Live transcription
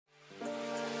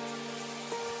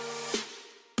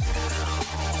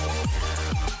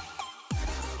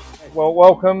Well,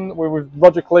 welcome. We're with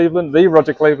Roger Cleveland, the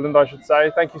Roger Cleveland, I should say.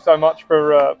 Thank you so much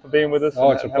for being with us.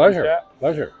 Oh, it's a pleasure.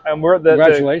 Pleasure. And we're at the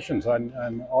Congratulations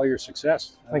on all your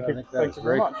success. Thank you. Thank you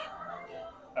very much.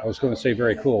 I was going to say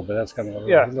very cool, but that's kind of a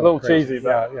little cheesy.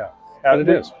 But yeah. But it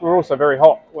is. We're also very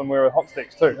hot when we're at Hot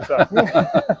Sticks too. So.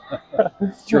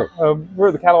 True. We're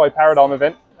at the Callaway Paradigm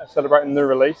event, celebrating the new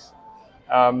release,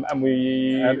 and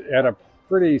we at a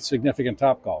pretty significant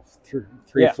Top Golf.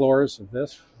 Three floors of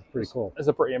this. Pretty cool. It's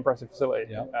a pretty impressive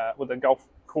facility with a golf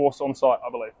course on site, I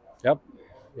believe. Yep.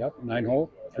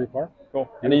 9-hole, 3-par. Cool.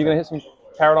 And are you going to hit some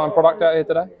Paradigm product out here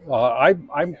today?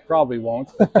 I probably won't,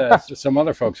 but some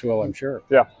other folks will, I'm sure.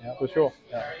 Yeah, for sure.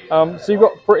 Yeah. So you've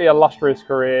got a pretty illustrious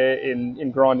career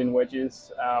in grinding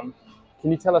wedges. Can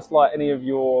you tell us like any of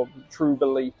your true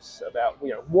beliefs about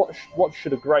what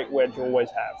should a great wedge always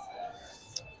have?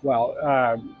 Well,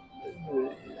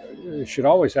 it should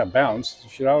always have bounce.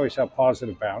 It should always have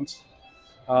positive bounce,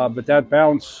 but that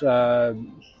bounce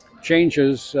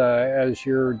changes as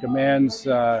your demands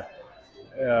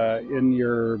in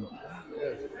your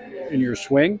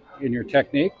swing, in your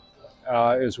technique,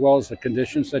 as well as the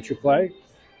conditions that you play.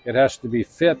 It has to be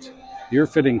fit. You're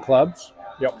fitting clubs.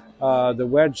 Yep. The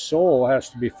wedge sole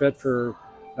has to be fit for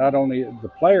not only the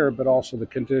player but also the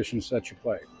conditions that you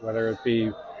play, whether it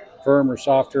be firm or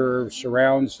softer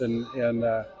surrounds and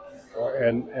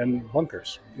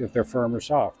bunkers, if they're firm or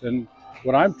soft. And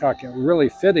what I'm talking really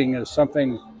fitting is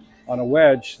something on a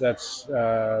wedge that's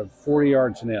 40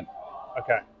 yards and in.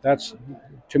 Okay. That's,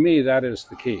 to me, that is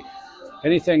the key.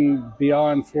 Anything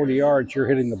beyond 40 yards, you're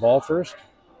hitting the ball first.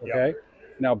 Okay. Yep.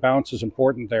 Now bounce is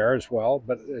important there as well,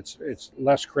 but it's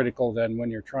less critical than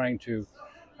when you're trying to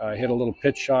hit a little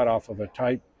pitch shot off of a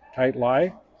tight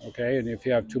lie. Okay. And if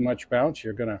you have too much bounce,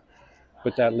 you're going to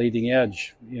put that leading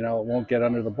edge, it won't get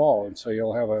under the ball. And so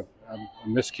you'll have a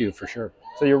miscue for sure.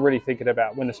 So you're really thinking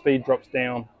about when the speed drops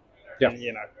down, and,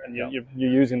 you're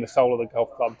using the sole of the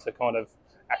golf club to kind of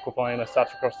aquaplane as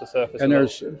such across the surface. And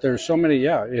there's so many,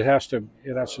 it has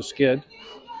to skid.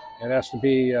 It has to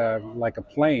be like a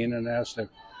plane, and it has to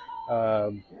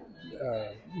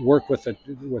work with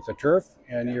the turf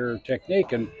and your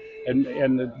technique. And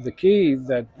the key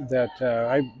that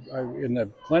I in the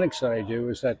clinics that I do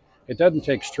is that it doesn't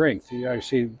take strength. I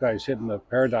see guys hitting the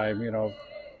Paradigm,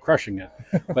 crushing it,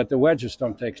 but the wedges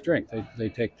don't take strength. They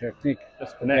take technique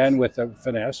and with the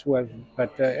finesse.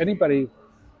 But anybody,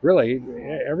 really,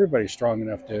 everybody's strong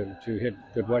enough to hit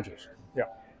good wedges. Yeah,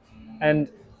 and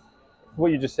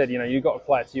what you just said, you've got to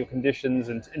play it to your conditions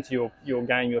and into your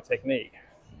game, your technique.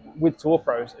 With tour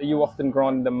pros, are you often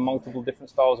grinding them multiple different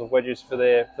styles of wedges for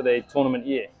their tournament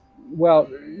year? Well,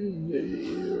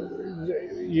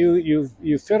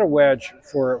 you fit a wedge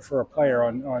for a player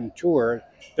on tour.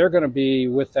 They're going to be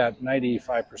with that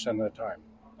 95% of the time.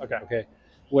 Okay.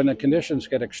 When the conditions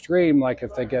get extreme, like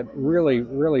if they get really,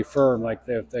 really firm, like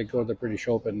if they go to the British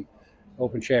Open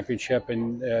Championship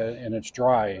and it's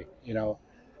dry,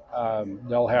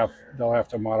 they'll have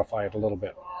to modify it a little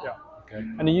bit. Yeah. Okay.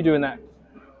 And are you doing that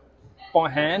by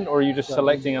hand, or are you just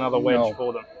selecting another wedge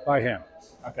for them? By hand.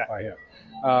 Okay. By hand.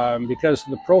 Because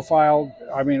the profile,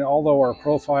 although our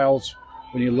profiles,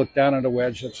 when you look down at a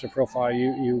wedge, that's the profile.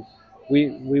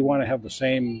 We want to have the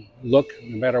same look,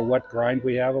 no matter what grind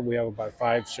we have. We have about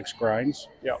 5-6 grinds.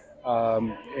 Yeah.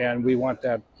 And we want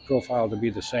that profile to be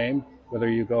the same, whether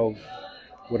you go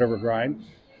whatever grind.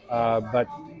 But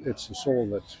it's the sole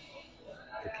that's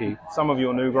the key. Some of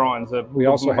your new grinds are we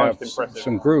also have impressive.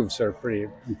 Some grooves that are pretty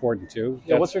important too.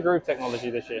 Yeah. What's your groove technology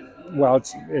this year? Well,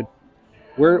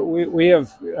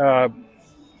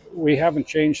 we haven't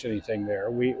changed anything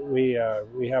there. We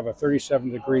have a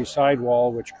 37-degree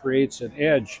sidewall which creates an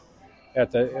edge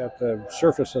at the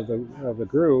surface of the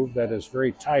groove that is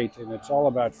very tight, and it's all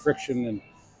about friction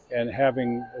and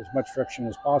having as much friction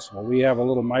as possible. We have a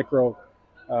little micro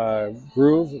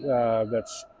groove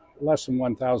that's less than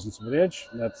 1/1000th of an inch.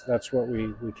 That's what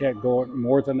we can't go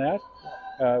more than that.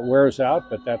 Wears out,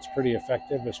 but that's pretty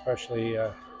effective, especially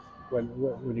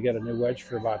when you get a new wedge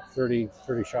for about 30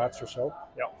 shots or so.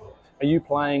 Yeah. Are you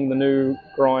playing the new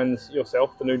grinds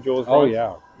yourself, the new Jaws grinds?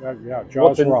 Oh yeah,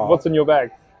 Jaws Raw. What's in your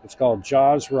bag? It's called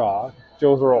Jaws Raw.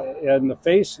 Jaws Raw. And the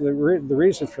face, the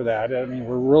reason for that,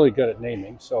 we're really good at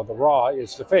naming. So the raw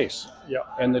is the face. Yeah.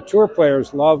 And the tour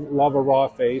players love a raw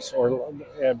face,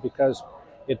 because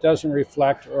it doesn't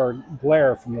reflect or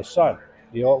glare from the sun.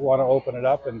 You don't want to open it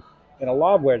up, and in a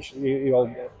lob wedge,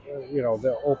 they'll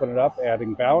open it up,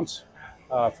 adding bounce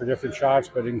for different shots,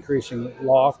 but increasing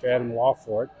loft, adding loft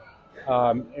for it.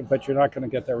 But you're not going to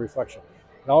get that reflection.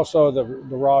 And also the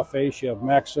raw face, you have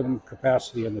maximum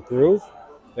capacity in the groove.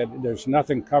 That there's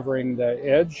nothing covering the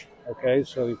edge. Okay,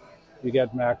 so you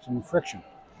get maximum friction.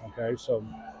 Okay, so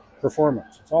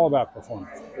performance. It's all about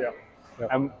performance. Yeah. Yep.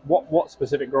 And what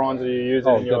specific grinds are you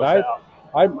using in your setup?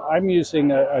 I'm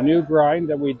using a new grind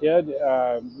that we did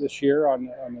this year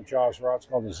on the Jaws rod. It's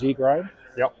called the Z grind.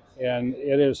 Yep. And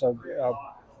it is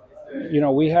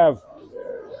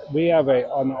we have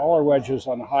on all our wedges,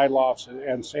 on the high lofts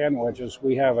and sand wedges,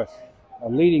 we have a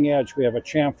leading edge. We have a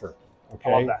chamfer. Okay.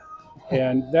 I love that.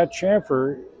 And that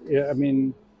chamfer,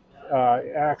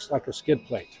 acts like a skid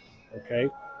plate. Okay.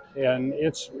 And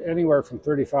it's anywhere from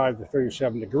 35 to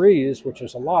 37 degrees, which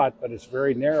is a lot, but it's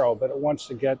very narrow. But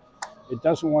it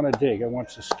doesn't want to dig. It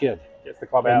wants to skid. Gets the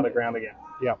club out of the ground again.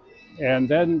 Yeah. And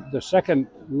then the second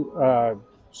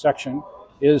section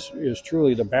is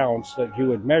truly the bounce that you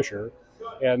would measure.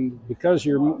 And because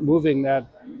you're moving that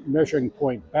measuring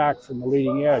point back from the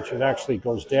leading edge, it actually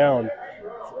goes down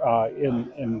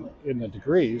in the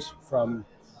degrees from,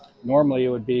 normally it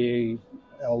would be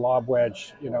a lob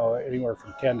wedge, anywhere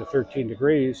from 10 to 13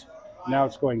 degrees. Now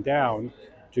it's going down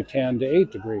to 10 to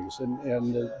 8 degrees.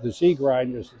 And the Z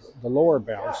grind is the lower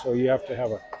bounce, so you have to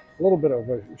have a little bit of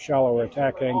a shallower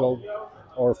attack angle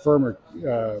or firmer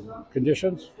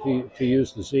conditions to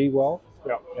use the Z well.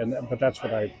 Yeah. But that's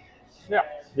what I... Yeah.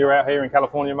 You're out here in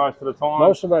California most of the time?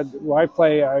 Most of it.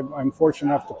 I'm fortunate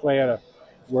enough to play at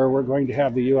where we're going to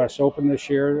have the U.S. Open this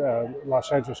year,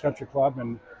 Los Angeles Country Club,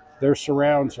 and their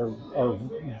surrounds are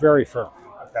very firm.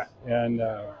 Okay. And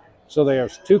so they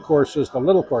have two courses. The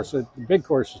little course, the big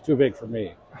course is too big for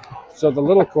me. So the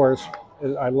little course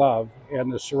I love,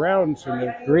 and the surrounds and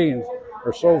the greens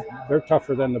they're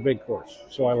tougher than the big course.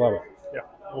 So I love it. Yeah,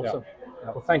 awesome.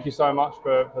 Yeah. Well, thank you so much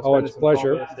for spending it's a some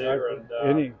pleasure. time with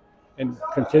us here. And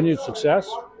continued success.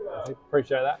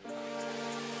 Appreciate that.